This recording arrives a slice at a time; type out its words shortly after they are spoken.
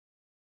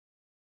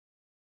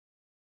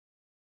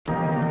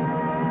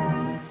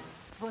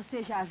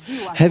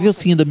Have you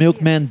seen the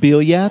milkman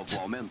bill yet?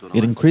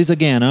 It increased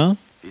again, huh?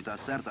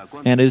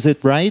 And is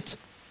it right?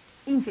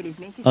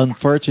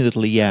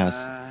 Unfortunately,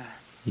 yes.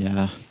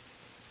 Yeah.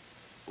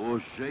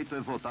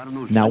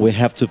 Now we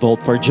have to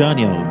vote for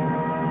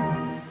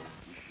Jânio.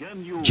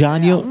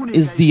 Jânio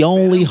is the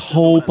only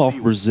hope of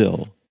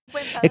Brazil.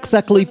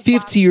 Exactly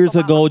 50 years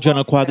ago,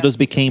 Jânio Quadros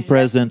became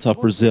president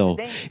of Brazil.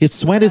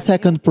 Its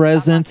 22nd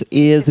president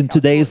is in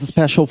today's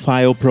special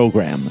file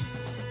program.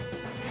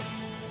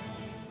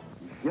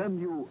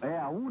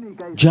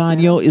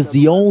 Jânio is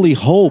the only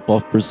hope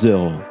of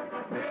Brazil.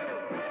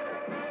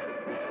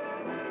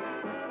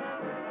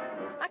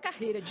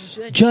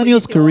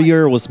 Jânio's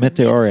career was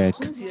meteoric.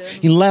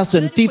 In less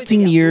than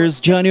 15 years,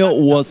 Jânio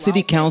was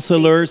city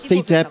councilor,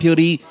 state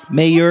deputy,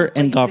 mayor,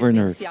 and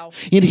governor.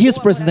 In his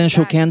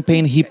presidential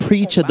campaign, he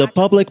preached the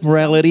public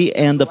morality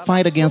and the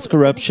fight against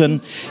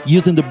corruption,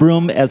 using the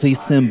broom as a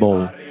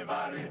symbol.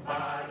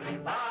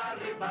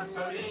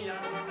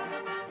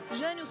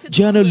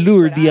 Jânio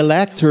lured the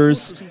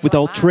electors with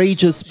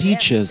outrageous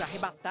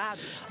speeches,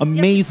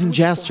 amazing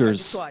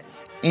gestures,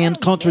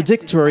 and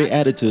contradictory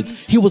attitudes.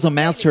 He was a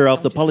master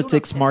of the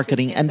politics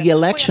marketing, and the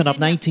election of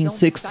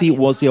 1960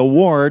 was the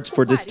award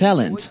for this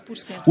talent.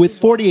 With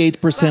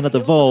 48% of the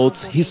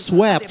votes, he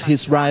swept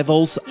his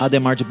rivals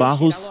Ademar de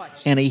Barros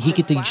and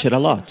Henrique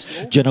Teixeira-Lott.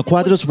 Jânio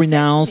Quadros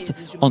renounced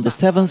on the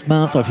 7th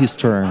month of his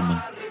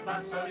term.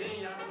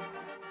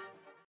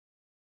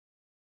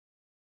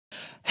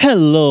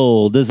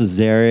 Hello, this is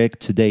Eric.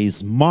 Today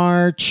is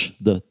March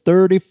the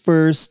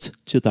 31st,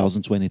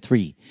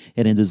 2023.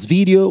 And in this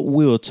video,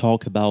 we will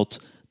talk about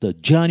the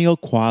Jânio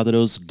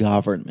Quadros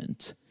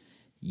government.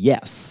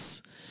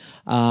 Yes,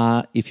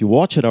 if you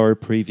watched our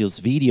previous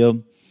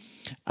video,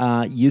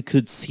 you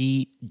could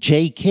see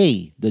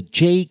JK, the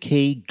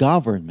JK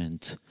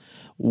government,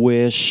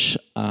 which,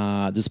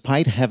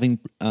 despite having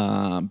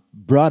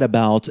brought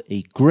about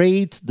a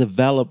great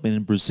development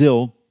in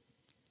Brazil,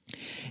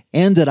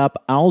 ended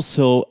up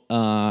also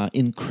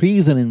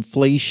increasing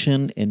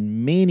inflation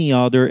and many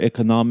other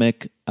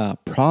economic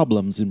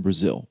problems in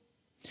Brazil.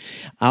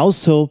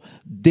 Also,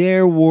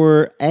 there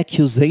were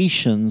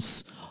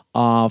accusations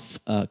of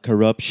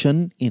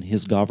corruption in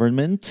his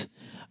government,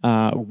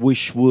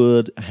 which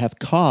would have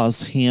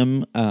caused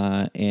him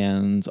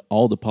and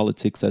all the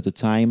politics at the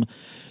time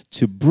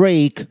to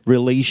break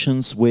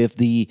relations with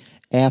the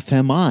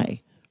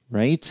FMI,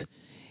 right?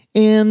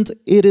 And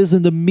it is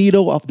in the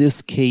middle of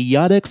this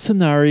chaotic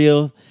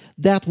scenario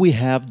that we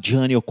have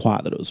Jânio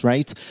Quadros,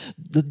 right?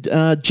 The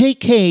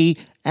JK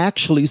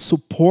actually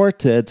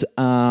supported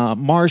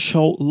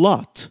Marshall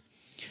Lott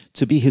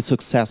to be his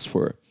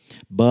successor,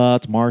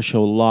 but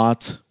Marshall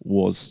Lott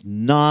was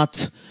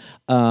not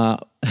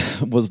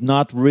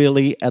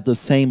really at the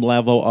same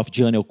level of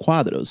Jânio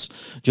Quadros.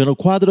 Jânio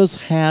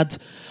Quadros had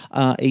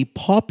a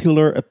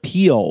popular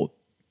appeal.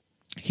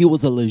 He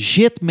was a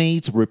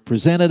legitimate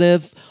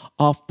representative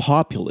of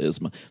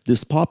populism,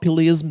 this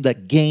populism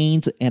that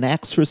gained an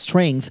extra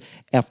strength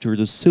after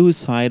the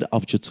suicide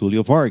of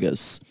Getúlio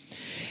Vargas.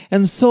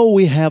 And so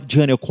we have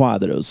Jânio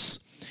Quadros.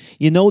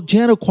 You know,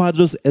 Jânio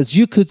Quadros, as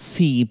you could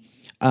see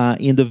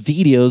in the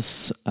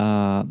videos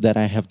that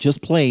I have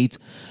just played,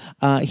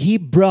 he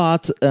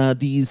brought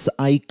this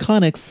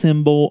iconic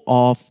symbol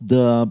of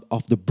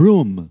the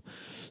broom.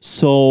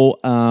 So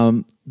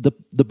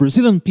the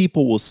Brazilian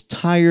people was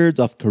tired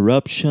of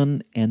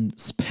corruption and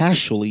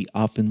especially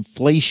of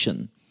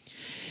inflation.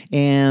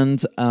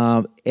 And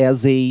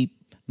as a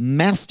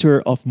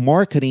master of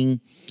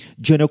marketing,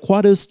 Jânio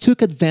Quadros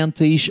took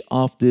advantage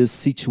of this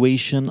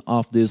situation,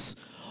 of this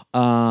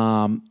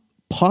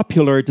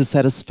popular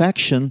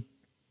dissatisfaction,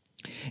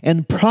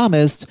 and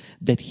promised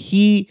that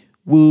he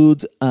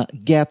would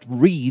get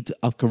rid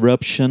of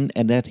corruption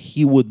and that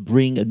he would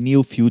bring a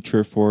new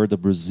future for the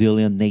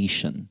Brazilian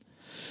nation.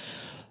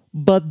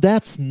 But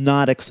that's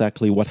not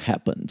exactly what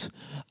happened.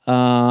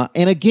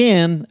 And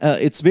again,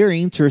 it's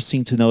very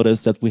interesting to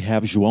notice that we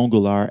have João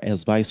Goulart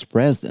as vice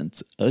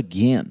president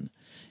again.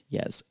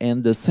 Yes,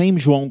 and the same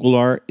João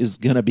Goulart is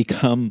going to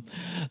become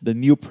the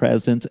new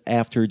president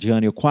after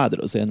Jânio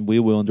Quadros, and we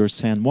will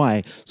understand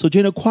why. So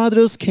Jânio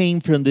Quadros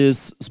came from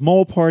this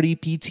small party,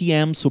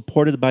 PTM,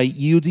 supported by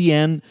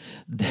UDN,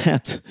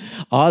 that,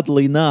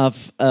 oddly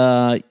enough,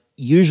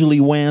 usually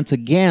went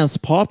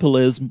against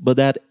populism, but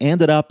that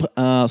ended up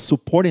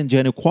supporting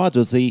Jânio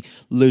Quadros, a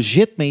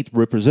legitimate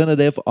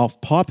representative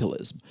of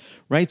populism,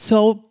 right?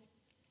 So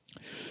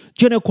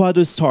Jânio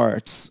Quadros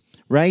starts,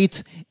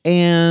 right?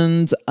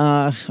 And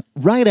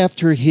right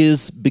after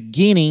his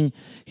beginning,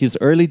 his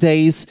early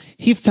days,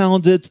 he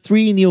founded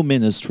two new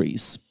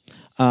ministries.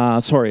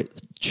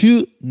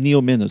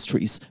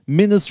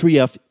 Ministry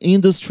of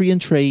Industry and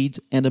Trade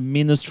and the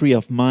Ministry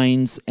of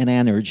Mines and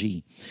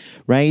Energy,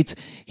 right?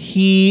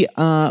 He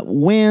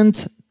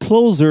went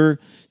closer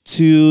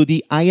to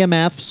the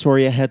IMF.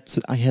 Sorry, I had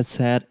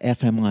said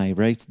FMI,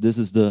 right? This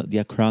is the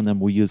acronym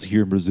we use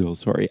here in Brazil.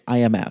 Sorry,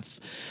 IMF.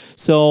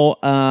 So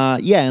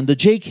yeah, and the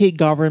JK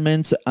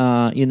government,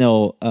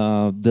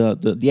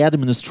 the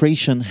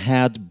administration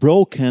had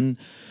broken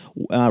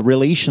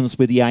relations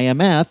with the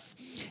IMF.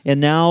 And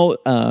now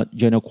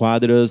Jânio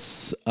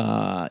Quadros,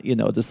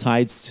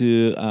 decides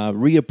to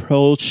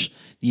reapproach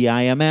the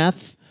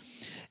IMF.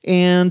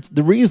 And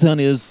the reason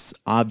is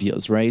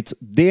obvious, right?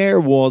 There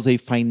was a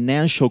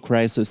financial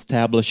crisis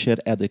established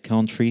at the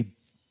country.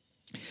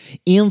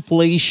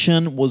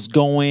 Inflation was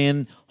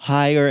going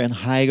higher and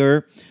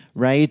higher,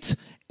 right?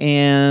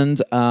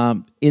 And,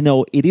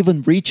 it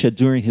even reached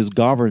during his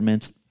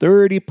government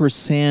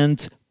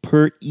 30%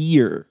 per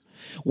year.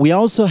 We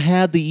also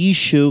had the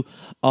issue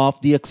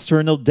of the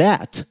external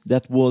debt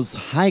that was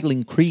highly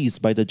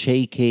increased by the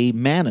JK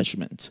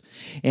management.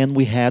 And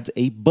we had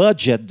a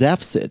budget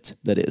deficit.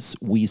 That is,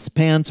 we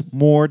spent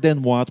more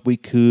than what we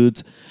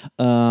could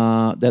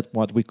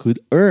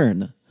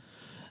earn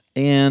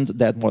and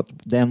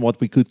than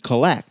what we could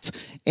collect.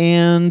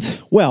 And,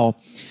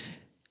 well,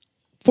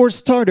 for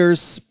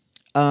starters,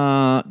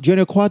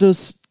 Jânio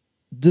Quadros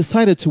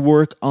decided to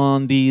work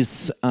on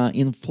this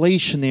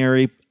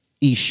inflationary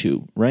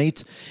issue,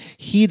 right?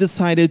 He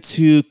decided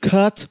to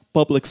cut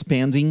public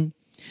spending,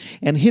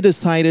 and he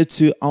decided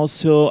to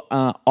also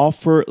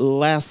offer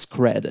less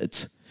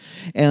credit.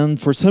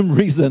 And for some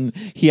reason,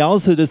 he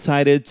also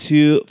decided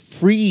to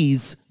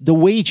freeze the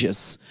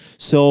wages.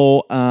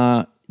 So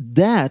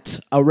that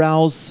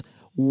aroused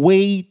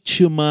way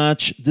too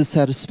much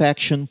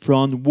dissatisfaction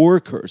from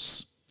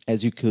workers,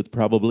 as you could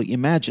probably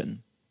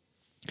imagine.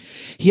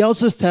 He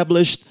also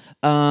established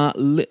a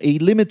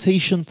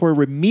limitation for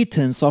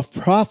remittance of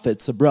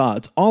profits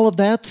abroad. All of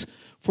that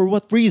for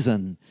what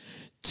reason?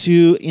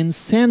 To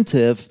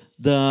incentive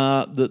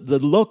the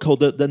local,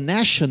 the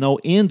national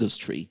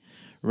industry,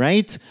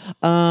 right?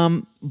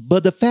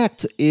 But the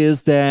fact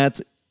is that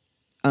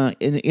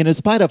in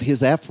spite of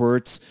his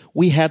efforts,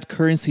 we had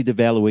currency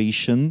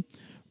devaluation,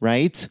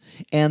 right?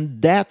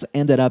 And that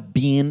ended up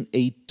being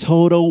a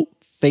total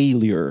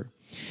failure.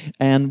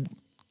 And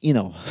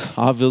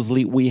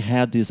obviously we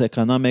had this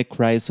economic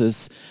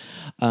crisis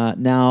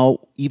now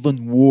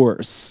even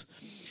worse.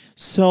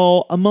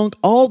 So among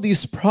all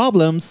these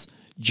problems,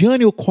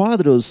 Jânio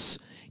Quadros,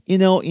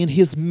 in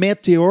his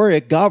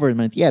meteoric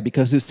government,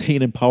 because he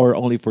stayed in power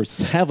only for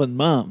 7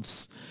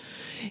 months,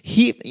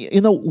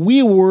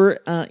 we were,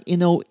 in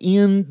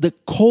the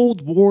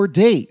Cold War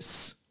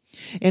days.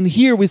 And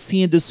here we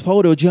see in this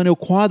photo Jânio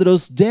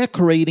Quadros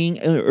decorating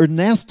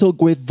Ernesto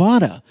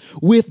Guevara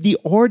with the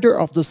Order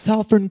of the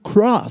Southern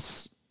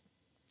Cross.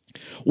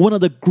 One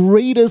of the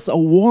greatest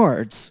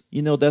awards,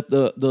 that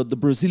the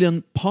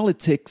Brazilian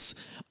politics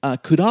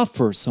could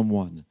offer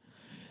someone.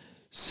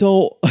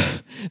 So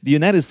the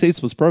United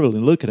States was probably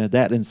looking at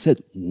that and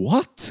said,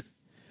 what?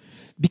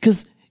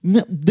 Because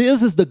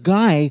this is the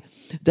guy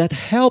that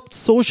helped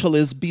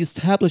socialism be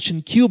established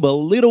in Cuba,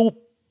 little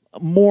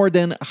more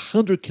than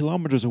 100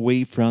 kilometers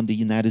away from the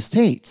United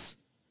States.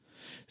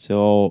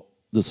 So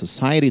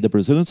the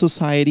Brazilian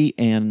society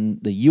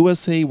and the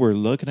USA were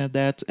looking at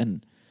that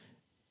and,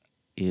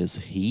 is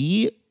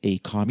he a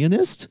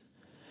communist?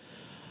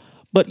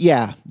 But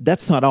yeah,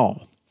 that's not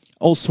all.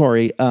 Oh,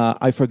 sorry,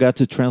 I forgot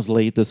to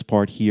translate this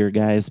part here,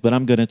 guys, but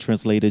I'm going to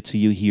translate it to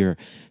you here.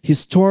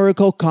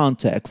 Historical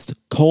context,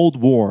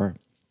 Cold War.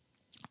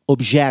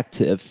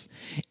 Objective,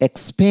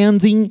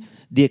 expanding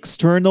the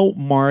external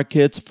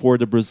market for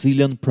the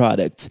Brazilian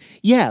products.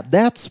 Yeah,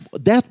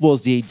 that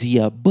was the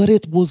idea, but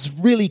it was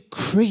really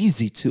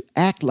crazy to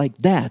act like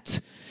that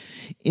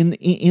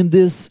in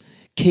this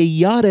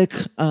chaotic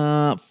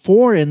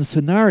foreign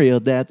scenario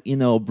that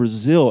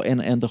Brazil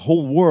and the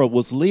whole world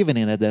was living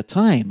in at that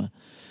time.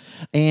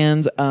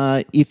 And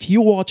if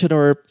you watched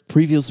our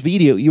previous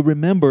video, you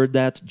remember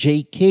that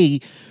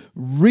JK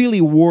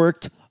really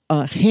worked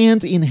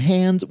hand in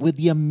hand with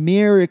the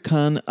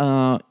American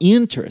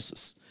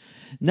interests.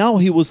 Now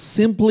he was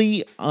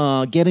simply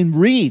getting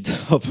rid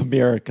of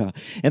America.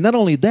 And not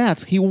only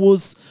that, he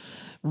was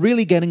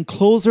really getting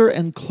closer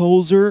and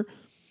closer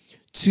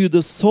to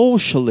the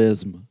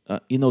socialism,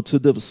 to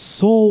the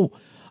so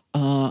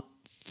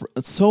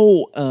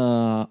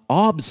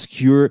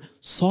obscure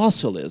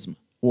socialism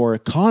or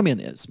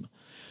communism.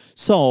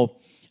 So,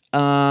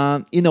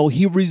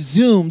 he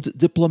resumed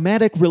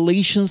diplomatic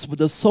relations with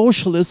the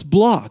socialist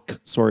bloc.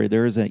 Sorry,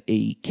 there is a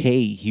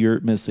K here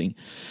missing.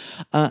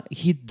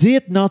 He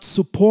did not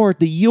support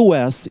the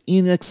U.S.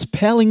 in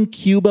expelling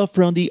Cuba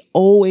from the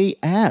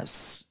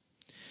OAS.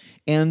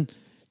 And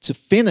to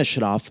finish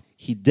it off,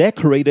 he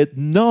decorated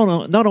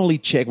not only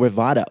Che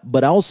Guevara,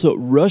 but also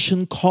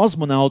Russian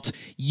cosmonaut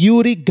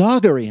Yuri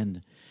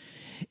Gagarin.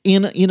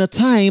 In a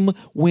time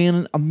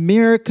when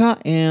America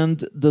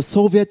and the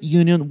Soviet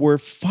Union were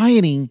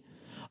fighting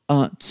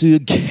to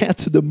get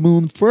to the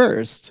moon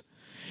first.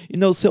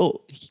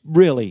 So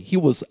really, he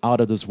was out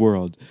of this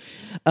world.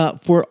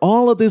 For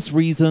all of these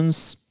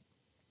reasons,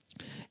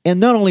 and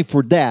not only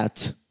for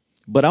that,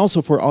 but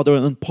also for other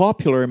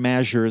unpopular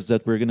measures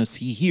that we're going to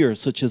see here,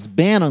 such as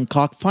ban on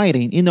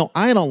cockfighting.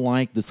 I don't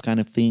like this kind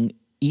of thing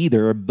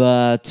either,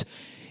 but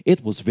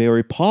it was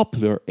very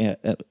popular.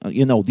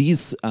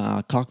 These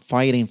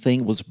cockfighting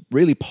thing was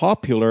really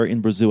popular in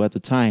Brazil at the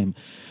time.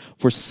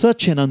 for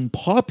such an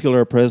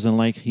unpopular president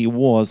like he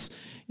was,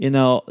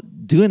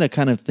 doing that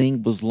kind of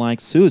thing was like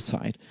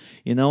suicide.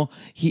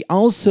 He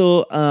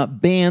also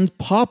banned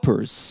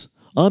poppers,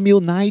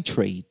 amyl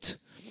nitrate,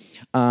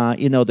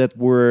 that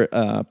were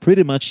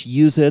pretty much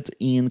used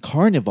in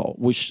carnival,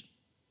 which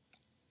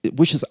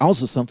is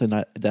also something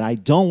that I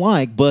don't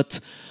like. But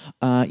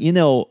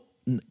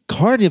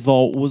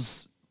carnival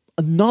was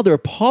another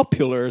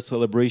popular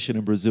celebration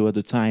in Brazil at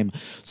the time.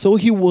 So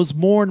he was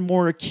more and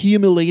more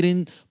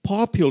accumulating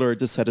popular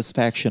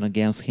dissatisfaction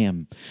against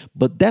him.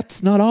 But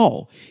that's not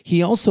all.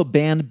 He also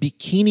banned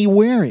bikini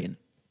wearing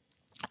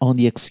on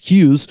the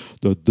excuse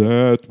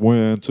that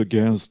went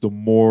against the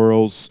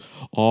morals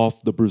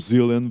of the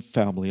Brazilian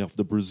family, of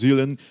the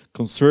Brazilian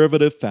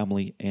conservative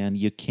family. And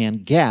you can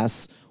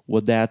guess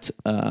what that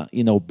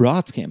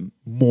brought him: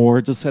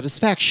 more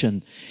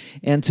dissatisfaction.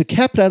 And to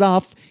cap that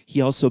off, he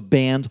also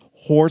banned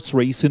horse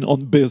racing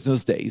on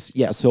business days.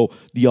 Yeah, so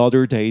the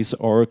other days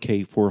are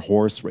okay for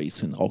horse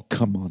racing. Oh,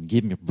 come on,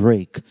 give me a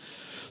break.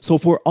 So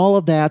for all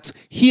of that,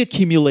 he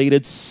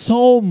accumulated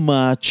so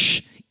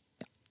much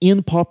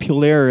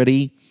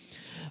unpopularity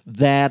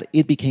that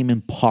it became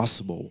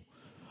impossible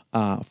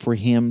for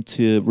him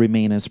to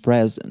remain as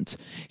president.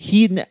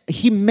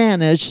 He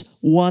managed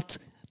what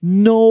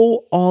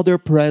no other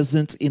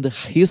president in the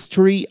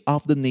history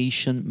of the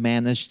nation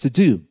managed to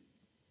do.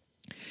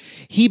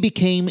 He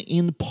became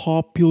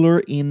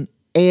unpopular in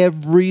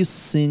every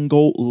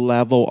single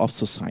level of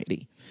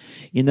society.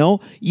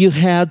 You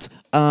had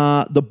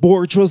the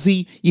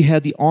bourgeoisie, you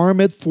had the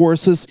armed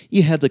forces,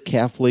 you had the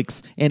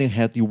Catholics, and you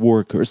had the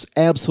workers.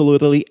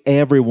 Absolutely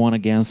everyone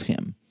against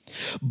him.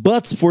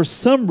 But for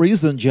some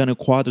reason, Jânio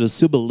Quadros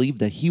still believed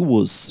that he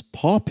was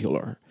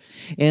popular.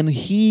 And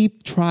he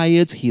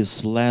tried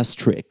his last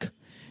trick.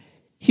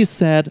 He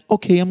said,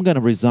 okay, I'm going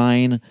to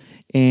resign,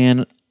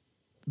 and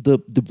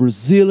the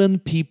Brazilian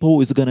people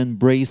is going to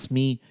embrace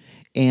me,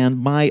 and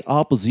my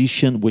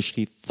opposition, which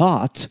he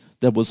thought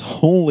that was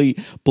only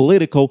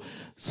political,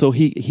 so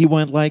he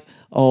went like,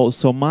 oh,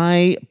 so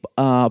my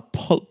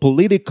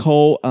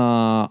political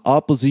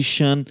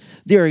opposition,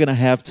 they're going to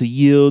have to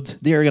yield,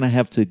 they're going to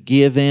have to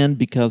give in,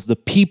 because the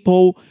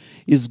people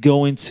is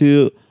going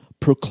to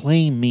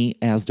proclaim me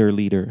as their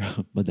leader.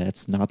 But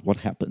that's not what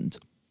happened.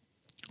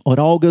 On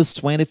August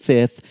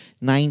 25th,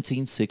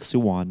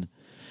 1961,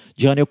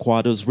 Jânio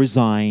Quadros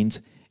resigned,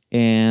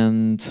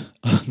 and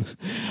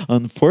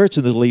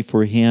unfortunately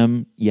for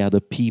him,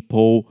 the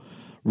people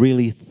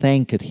really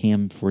thanked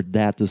him for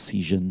that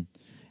decision.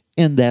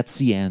 And that's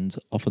the end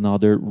of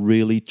another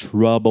really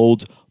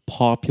troubled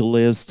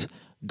populist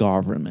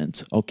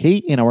government. Okay,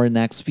 in our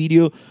next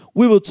video,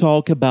 we will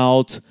talk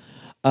about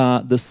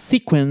the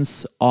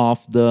sequence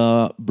of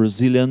the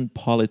Brazilian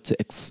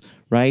politics,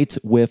 right,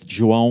 with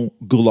João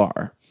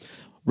Goulart.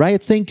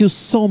 Right, thank you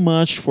so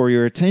much for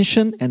your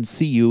attention, and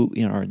see you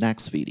in our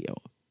next video.